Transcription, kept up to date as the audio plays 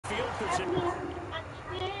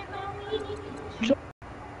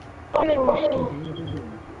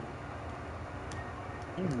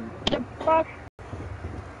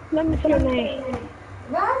Let me see your name.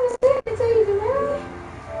 I just sent it to you, man.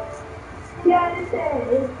 Yeah, I said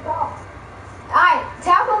it's stop. Alright,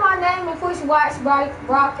 tap on my name and push watch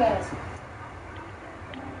broadcast.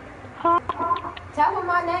 Huh? Tap on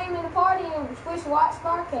my name in the party and push watch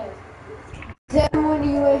broadcast. Tell me when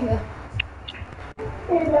you in here.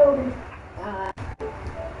 Hello.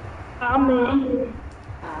 I'm in.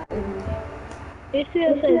 It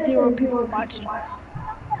still says 0 people watching.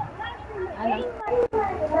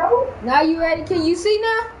 Now you ready? Can you see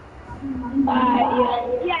now?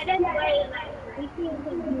 Yeah. Yeah, that's right. It still says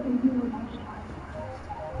 0 people watching.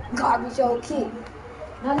 Garbage old kid.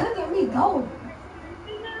 Now look at me go.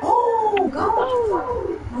 Oh, go.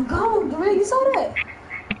 I'm gone. You saw that?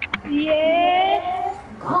 Yeah.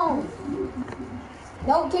 I'm gone.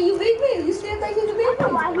 No, can you beat me? You still think you can beat me?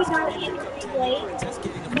 Why he got it?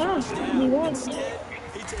 No, he won't.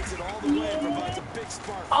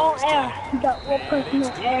 On air. He got one person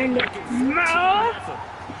on air. No.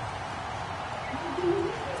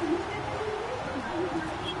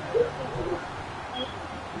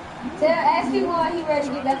 Ask him why he ready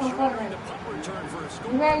to get back on Fortnite.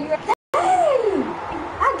 Man, you ready? Hey!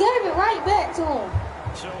 I gave it right back to him.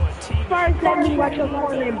 First, let me watch your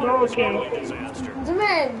Fortnite broadcast.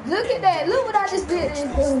 Man, look at that. Look what I just did.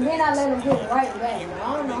 And then I let him get it right back.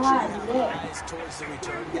 I don't know how I did that. Towards the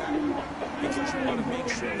return guy, because you want to make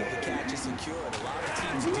sure that the catch is secured. A lot of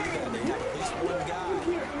teams do that. They have at least one guy.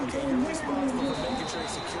 Okay, you're responsible for making sure he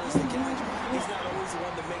secures the catch. He's not always the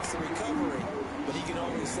one that makes the recovery, but he can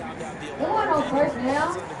always sound out the alarm. There wasn't no first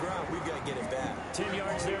down. On the ground, we've got to get it back. 10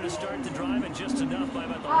 yards there to start the drive, and just enough by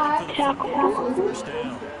about the length of the football for a first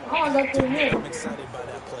down. I want to go through here. I'm excited by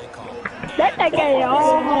that play call. That got it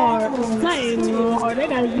all hard. Not even hard. They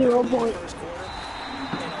got 0 points.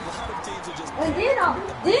 And then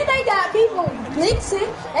they got people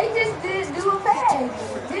blitzing. They just didn't do a pass.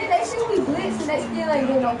 Then they should be blitzing. They still ain't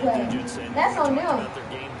getting no play. That's on them.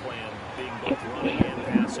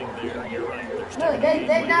 Look,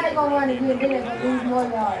 they now they gonna run again. Then they gonna lose more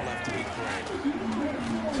yards.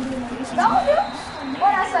 Told you.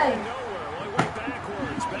 What I say?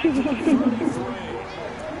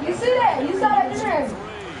 You see that? You saw that there.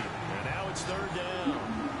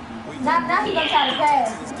 Now he gonna try to pass.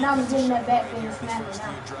 Now I'm getting that back and snapping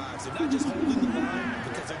now.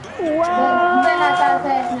 Wow. You better not try to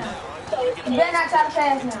pass now. You better not try to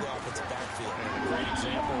pass now.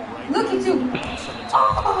 Look at you.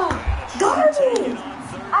 Oh, garbage.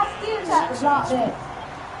 I still tried to block that.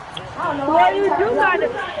 I don't know why. Well, you do got a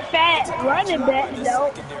fat running back,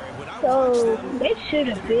 though. So, they should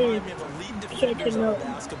have been catching up.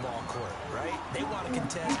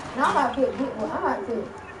 Now I'm about to put big boy.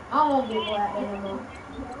 I don't want big boy out there no more.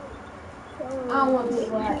 I don't want big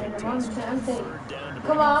boy out there no more. I'm taking.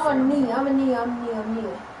 Come on, I'm a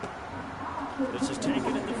knee. This is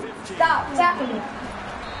taken at the 15. Stop tapping me.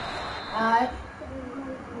 Alright.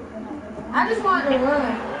 I just wanted to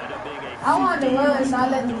run. I wanted to run, so I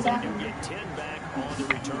let them tap me. Get 10 back on the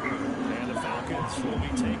return, and the Falcons will be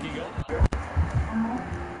taking over.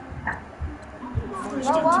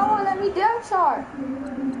 Bro, why won't let me depth chart?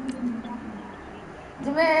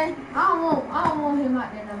 Man, I don't want him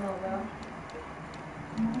out there no more, bro.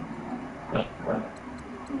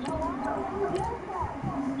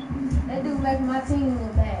 That dude making my team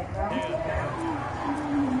look bad, bro.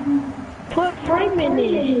 Put Freeman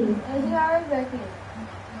in. And he already back in.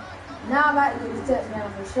 Now I'm about to get the touchdown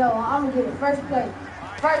for sure. I'm gonna get it first play.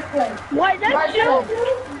 What? That's you?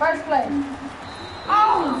 First play.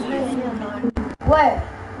 Oh man, never mind. What?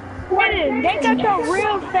 What is? They got your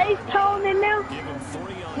real face tone in there?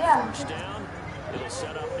 Yeah.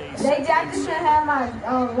 They just should have my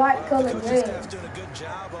white colored red.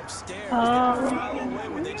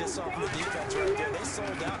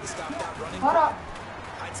 Hold up.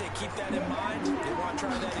 I'd say keep that in mind. They want to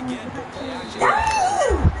try that again. Go play action.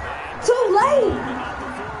 Dang! Too late.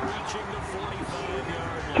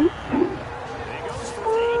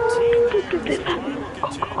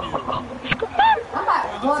 I'm about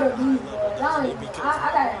to go to these boys. I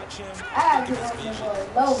gotta get up these boys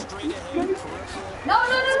low. No.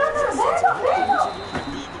 Back up.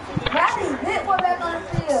 I can hit one back on the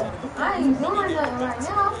field. I ain't doing nothing right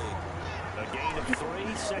now.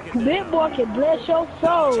 Big boy can bless your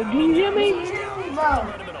soul. Do you hear me? Bro,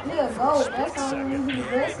 he a goat. That's the only reason he's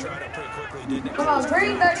blessed. Come on,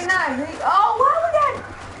 green 39. Green. Oh, why we got...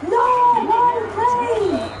 No, wrong play.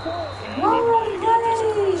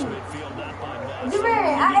 Do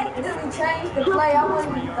Jameer, I accidentally changed the play. I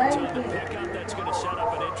wasn't even thinking. That's going to set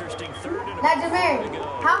up an interesting third and Now,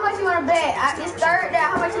 Jameer, how much you want to bet? It's third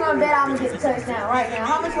down. How much you want to bet I'm going to get a touchdown right now?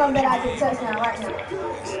 How much you want to bet I get a touchdown right now?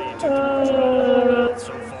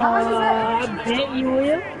 How much you bet? I bet you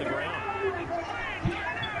will.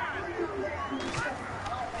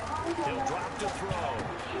 He'll drop to throw.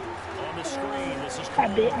 On the screen, this is I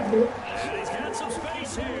bet you will. and he's got some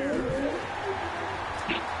space here.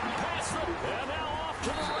 Pass them, and now off to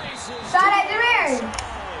the races. Shot at Jameer.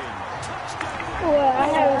 Well, I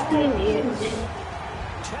haven't seen it.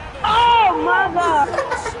 Oh my God!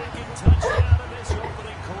 Second touchdown of this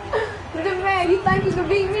opening quarter. Jameer, you think you can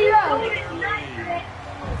beat me though?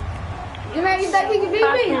 Jameer, you think you can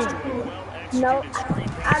beat me? No.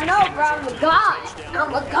 I know, bro. I'm a god.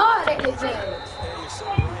 I'm a god at this game.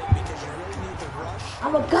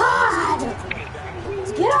 I'm a god.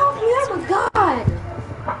 Get off me. I'm a god.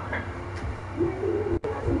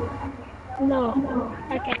 No.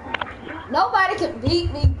 I can't. Nobody can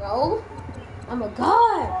beat me, bro. I'm a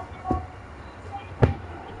god.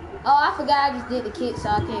 Oh, I forgot I just did the kick, so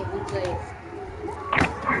I can't replay it.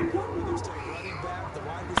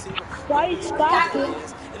 Why you stop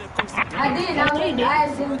it? I did. I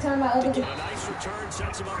just didn't turn my other. A nice return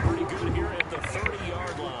sets him up pretty good here at the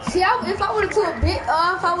 30-yard line. See, if I would have took a bit, if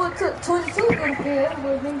I would have took 22 in the field, it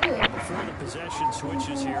would have been good. Before the possession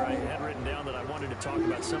switches here, I had written down that I wanted to talk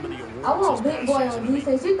about some of the awards. I want Big Boy on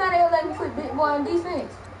defense. You thought they would let me put Big Boy on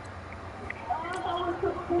defense?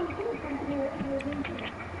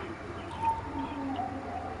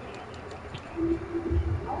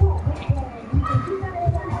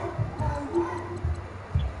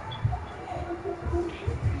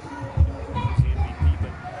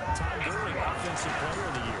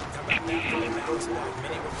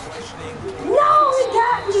 No, he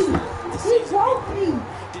got me. He broke me.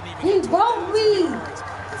 He broke me.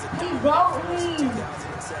 He broke me.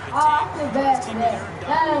 Oh, I feel bad for that.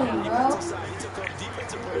 Dang, bro.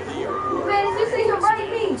 Man, did you see him break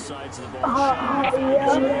me? Yeah.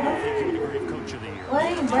 Well,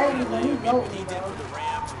 he didn't break me, but he broke me, bro.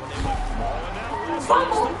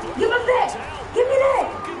 Fumble! Give him that! Give me that!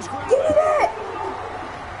 Give me that!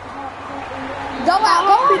 Go out, go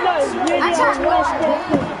out! I tried to go out.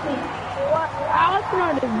 I was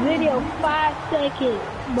on the video 5 seconds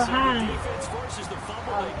behind. Defense forces the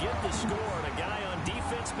fumble, they get the score, and a guy on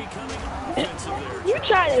defense becoming offensive there. You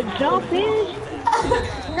try to jump in?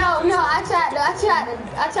 No, I tried to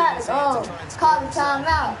call the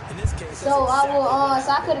timeout. So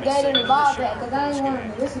I could have gave him the ball back because I didn't want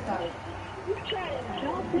him to listen to it. You try to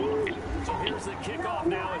jump in? So here's the kickoff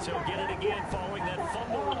now as he'll get it again following that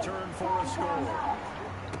fumble return for a score.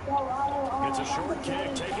 It's a short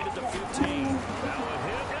kick, taking it to 15.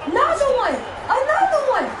 Another one! Another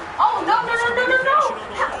one! Oh, no!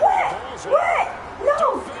 What?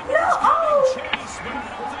 No! Oh!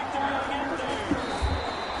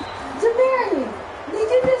 Jameer, did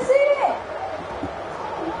you just see it?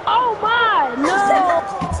 Oh my! No!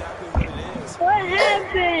 What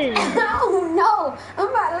happened? Oh no! I'm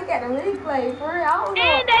about to look at the replay for real. I don't know.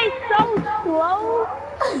 And they so slow.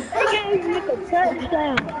 They can't even make a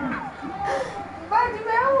touchdown. Bro,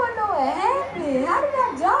 Jameer, I want to know what happened. How did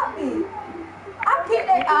that drop me? I picked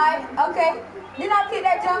that. Okay. Then I picked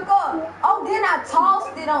that junk up. Oh, then I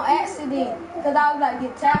tossed it on accident because I was like,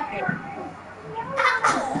 get tackled.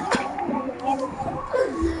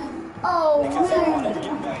 Oh man,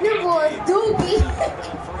 this boy's dookie.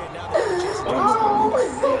 Oh,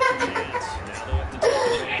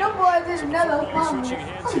 that boy did another fumble.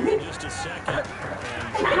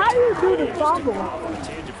 How do you do the fumble?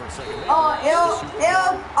 Oh,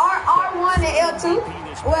 R1 and L2.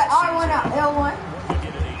 Well, R1 and L1.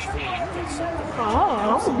 Oh,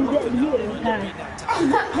 I'm gonna do that to you every time.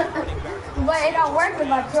 But it don't work with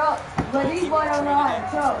my truck. But these boys don't know how to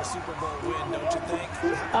truck.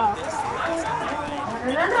 No.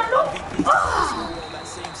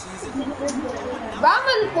 Bro,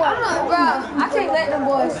 bro, I can't let them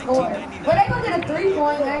boys score. But they gonna get a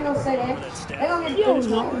 3-point. I ain't gonna say that. They gonna get a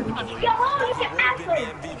 3-point.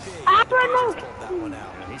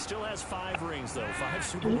 He still has 5 rings, though. 5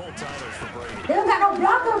 Super Bowl titles for Brady. They don't got no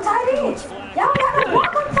block on tight end. Y'all got no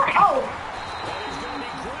block on tight end. Oh.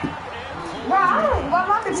 Bro,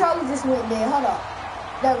 my controller just went dead. Hold up.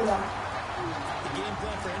 There we go.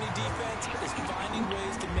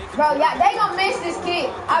 Bro, yeah, they gonna miss this kick.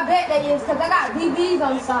 I bet they is, because I got BBs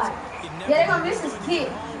on the side. Yeah, they gonna miss this kick.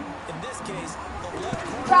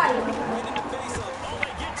 Try it.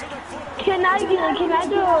 Can I do a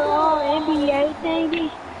NBA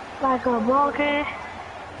thingy? Like a broadcast?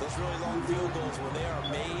 Those really long field goals, when they are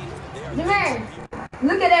made, Jameer,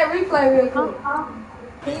 Look at that replay real quick.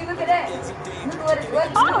 Can you look at that? Look at what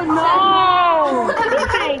Oh no!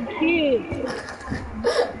 This ain't cute.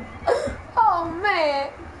 Oh man.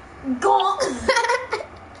 Go.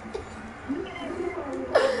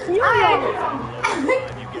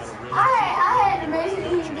 I had to make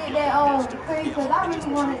sure he get that thing because I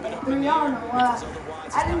really wanted that 3. I don't know why.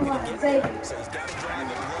 I didn't want to take it.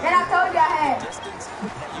 And I told you I had.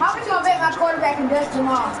 How much you gonna bet my quarterback and dust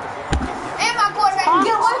tomorrow? And my quarterback can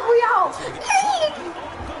get away from y'all.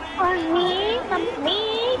 For me.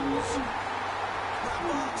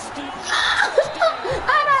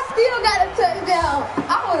 And I still got a touchdown.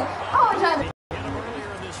 I was trying to.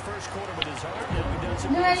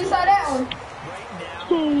 You saw that one?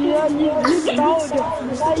 Yeah, you told them.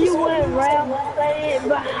 Now you went around playing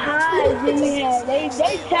behind you had.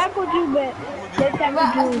 They tackled you, but they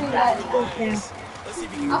tackled you inside.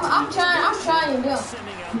 I'm trying to do.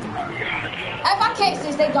 If I catch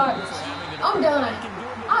this, they garbage. I'm done.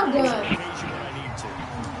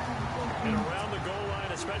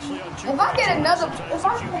 If I get another,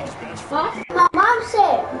 my mom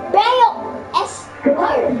said, bail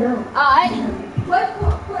Esquire. Alright. Play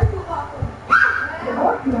football.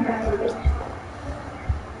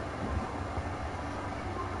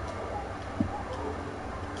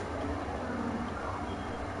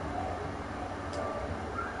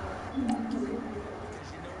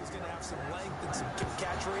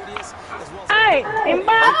 Hey,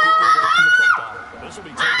 This will be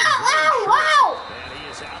taken wow! And he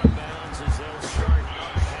is out of bounds as they'll start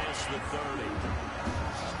up past the 30.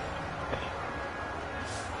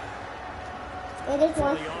 The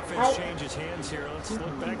offense changes hands here. Let's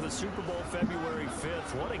look back to the Super Bowl February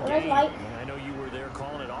 5th. What a game. I know you were there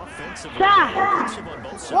calling it offensive. Offensive on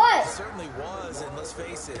both sides. What? It certainly was, and let's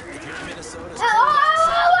face it, if you're Minnesota's They heated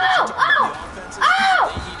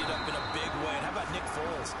up in a big way. And how about Nick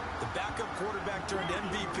Foles, the backup quarterback turned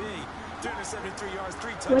MVP, 373 yards,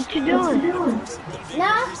 3 touchdowns. what you doing?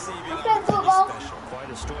 Nah, I'm playing football. Quite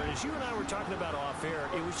a story. As you and I were talking about off air,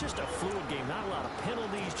 it was just a fluid game, not a lot of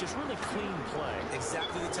penalties, just really clean play.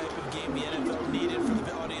 Exactly the type of game the NFL needed for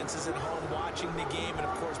the audiences at home watching the game, and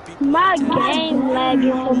of course people. My game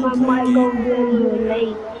lagging, so my mic go really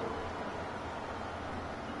late.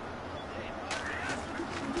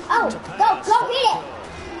 Oh, go here.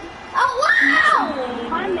 Oh, wow.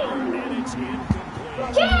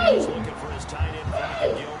 Jeez. Looking for his tight end,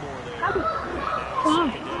 Gilmore there.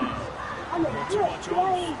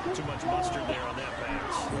 Too much mustard there on that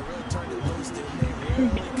pass. They really turned it loose, didn't they?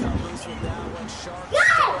 Really cut loose with that one. Sharp.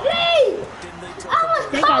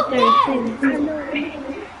 They got 36.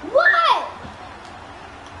 What?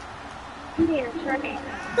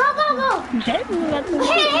 Go. Jason got 36.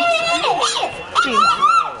 Go.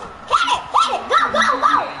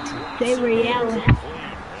 They were yelling. And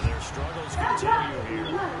their struggles continue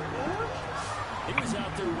here. He was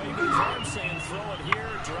out there waving his arm saying, throw it here,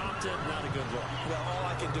 dropped it, not a good look. Well, all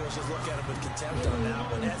I can do is just look at him with contempt on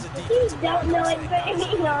that one. As a You defensive don't know anything.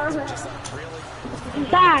 just like, really?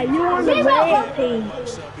 Dad, you on the red team. Much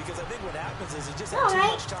so, because I think what happens is he just has too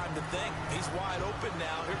much time to think. He's wide open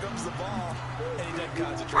now. Here comes the ball. And he doesn't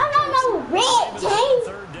concentrate. I don't know red team.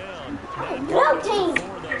 Third down. Blue team.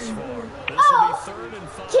 Thus far. This Oh, will be 3rd and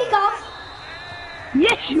 5. kick off.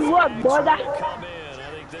 Yes, you are, brother. Come in. I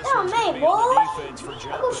think this Oh, one's man, gonna be on boy. the defense for I'm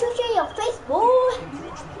gonna jumping. shoot you in your face, boy.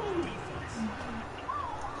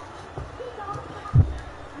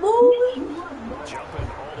 Jumping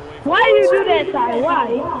all the way. Why you do that, side?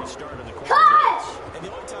 Why? Started the quarter. Cut! And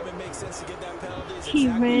the only time it makes sense to get that penalty is He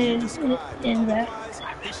exactly as you ran described. in there. Otherwise,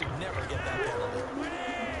 he should never get that penalty.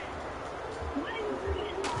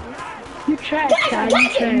 You trash, side. You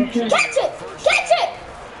trash.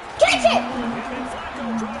 Catch it!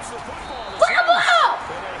 Football!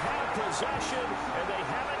 Possession, and they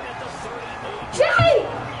have it at the 38.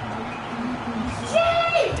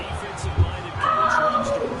 Jay! Defensive-minded coach wants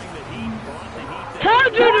to bring the heat, brought the heat there.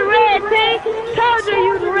 Told you the red team. Told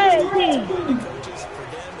you the red team. Coaches, for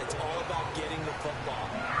them, it's all about getting the football.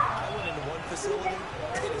 I went into one facility,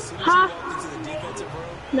 and as soon as Huh? you walked into the defensive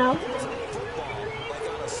room, No. there was a football, like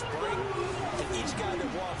on a spring, and each guy that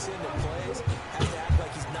walks in that plays has to act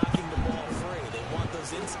like he's knocking the ball free. They want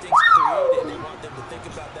those instincts created. They want them to think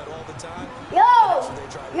about that all the time. Yo!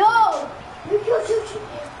 Yo!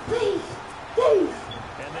 Please.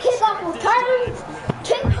 Kick off return.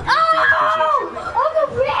 Kick. Oh! On the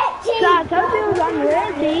red team. Side, told you it was on the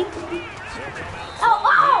red team. Oh!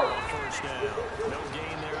 First down. No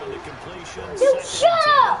gain there on the completion. You shut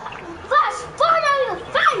up! Flash fart on your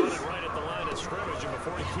face. Right at the line of scrimmage, and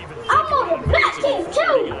before he can even I'm on the black team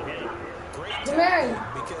too. Great Mary.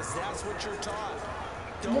 because that's what you're taught.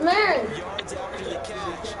 don't get yards after the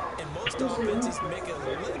catch, and most offenses make a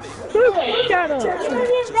living. Shut up. Just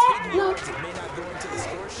hitting yards that may not go into the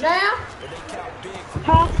score sheet, but they count big for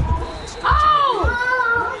moving the ball straight to the field.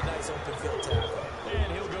 Really nice open field tackle. And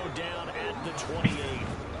he'll go down at the 28.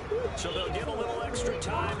 So they'll get a little extra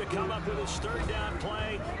time to come up with his third down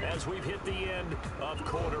play as we've hit the end of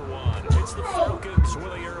quarter one. It's the Falcons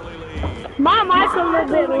with a early lead. My mic's a little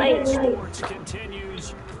bit late. Sports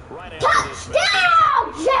continues right after this message.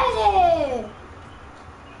 Touchdown,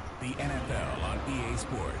 The NFL on EA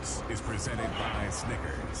Sports is presented by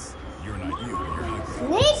Snickers. You're not you when you're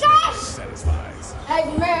hungry. Snickers Satisfies. Hey,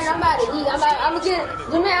 Jameer, I'm about to eat. I'm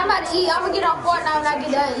about to get on Fortnite when I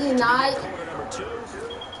get done eating, alright?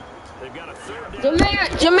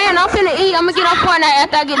 Jameer, I'm finna eat. I'm gonna get on Fortnite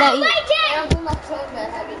after I get done eating.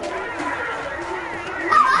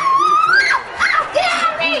 Get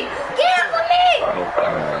off me! Get off of me!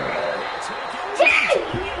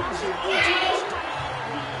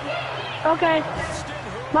 Okay.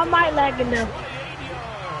 My mic lagging now. And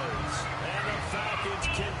the Falcons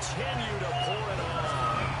continue to pour it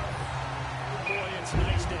on. Boy, it's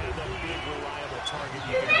nice to have that big, reliable target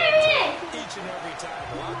you can go to each and every time.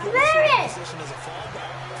 A lot of people see that position as a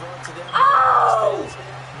fallback. Throw it to them. Oh!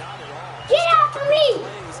 Not at all. Get off of me!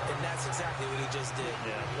 Plays, and that's exactly what he just did.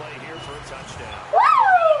 Yeah, play here for a touchdown.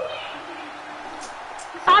 Woo!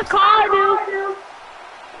 I called you.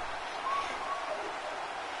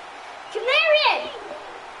 Jamarian!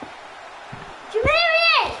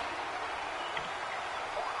 Jamarian!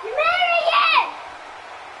 Jamarian!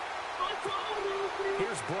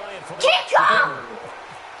 Here's Bryant for the Kick him!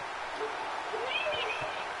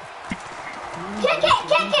 Kick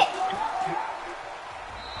it!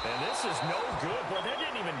 And this is no good, but they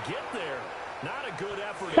didn't even get there. Not a good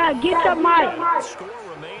effort. Try to get the mic. The score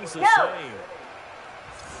remains the same.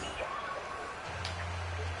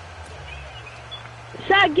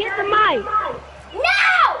 Try to get the mic. No!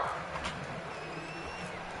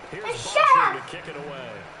 Here's Shut Bosher up! to kick it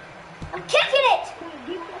away. I'm kicking it!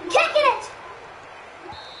 Kicking it!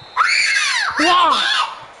 Wow.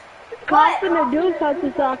 I'm finna do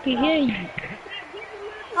something so I can hear you.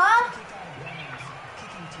 Huh?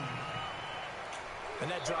 And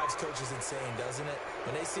that drives coaches insane, doesn't it?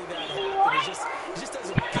 When they see that happen, it just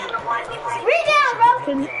doesn't feel right. Read down, bro!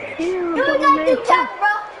 You gotta do tackle,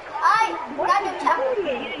 bro! Alright, we gotta do tackle.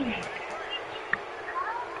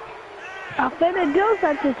 I'm finna do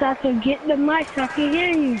something so I can get the mic so I can hear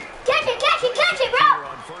you. Catch it, bro!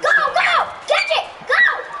 Go! Catch it! Go!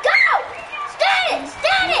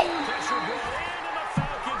 Stand it! Pressure brought in, and the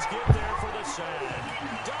Falcons get there for the sack.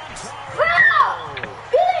 Bro!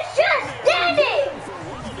 You just stand it!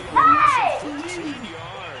 Hey! 13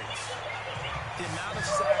 yards. The amount of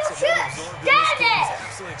sacks that Just they absorbed in stand this game is it!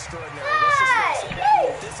 absolutely extraordinary. Let's just face it.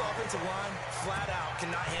 This offensive line, flat out,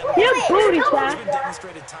 cannot handle You it. booty, It's Ty. been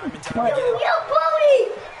demonstrated time and time again. You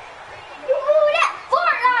booty! You booty that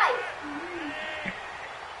Fortnite!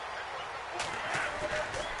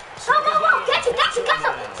 Come on! Catch it! Come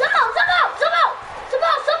on! No!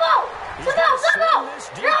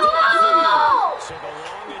 So the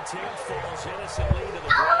long attempt falls innocently to the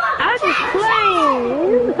ground. I'm just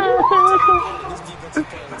playing. This defense is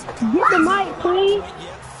playing with some confidence. Get the mic, please.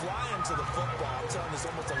 Yet flying to the football. I'm telling you, there's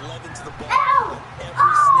almost 11 to the ball. Ow!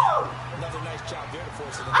 Every snap. Another nice job there to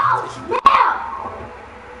force it into completion. Now!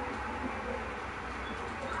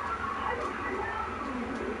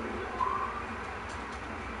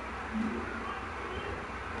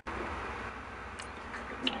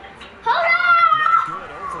 Hold Not good,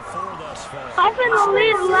 0 for 4 thus far. I'm finna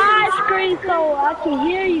leave the live screen so I can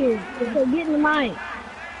hear you. So get in the mic.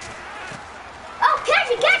 Oh, catch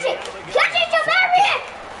it, Jamarian!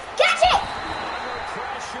 Catch it!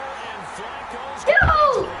 Pressure and Flacco's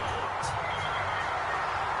Dude!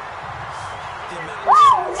 The amount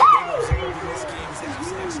of sacks that they've absorbed in this game is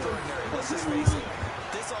absolutely extraordinary. Let's just face it.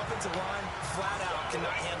 This offensive line, flat out,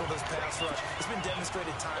 cannot handle this pass rush. It's been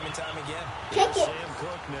demonstrated time and time again. Kick it! Sam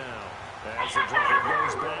Cook now. As the drive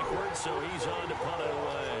goes backwards, so he's on to punt it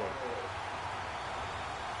away.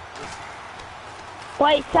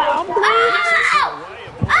 Wait, so I'm playing?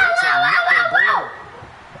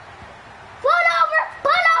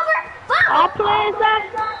 I'm playing that?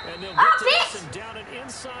 And they'll get to this and down it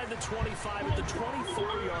inside the 25 at the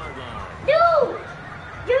 24-yard line. Dude!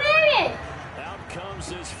 Jamarian! Out comes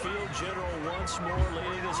this field general once more,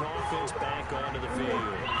 leading his offense back onto the field.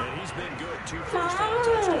 And he's been good. 2 first-down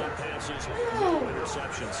touchdown passes, no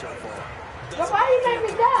interceptions so far. Why do you make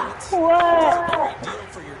me down? What? Great deal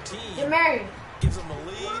for your team. Jamarian. Gives them a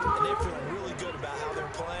lead, and they're feeling really good about how they're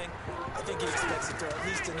playing. I I think he expects to throw at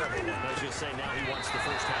least another one. I was just saying now he wants the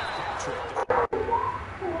first half hat trick.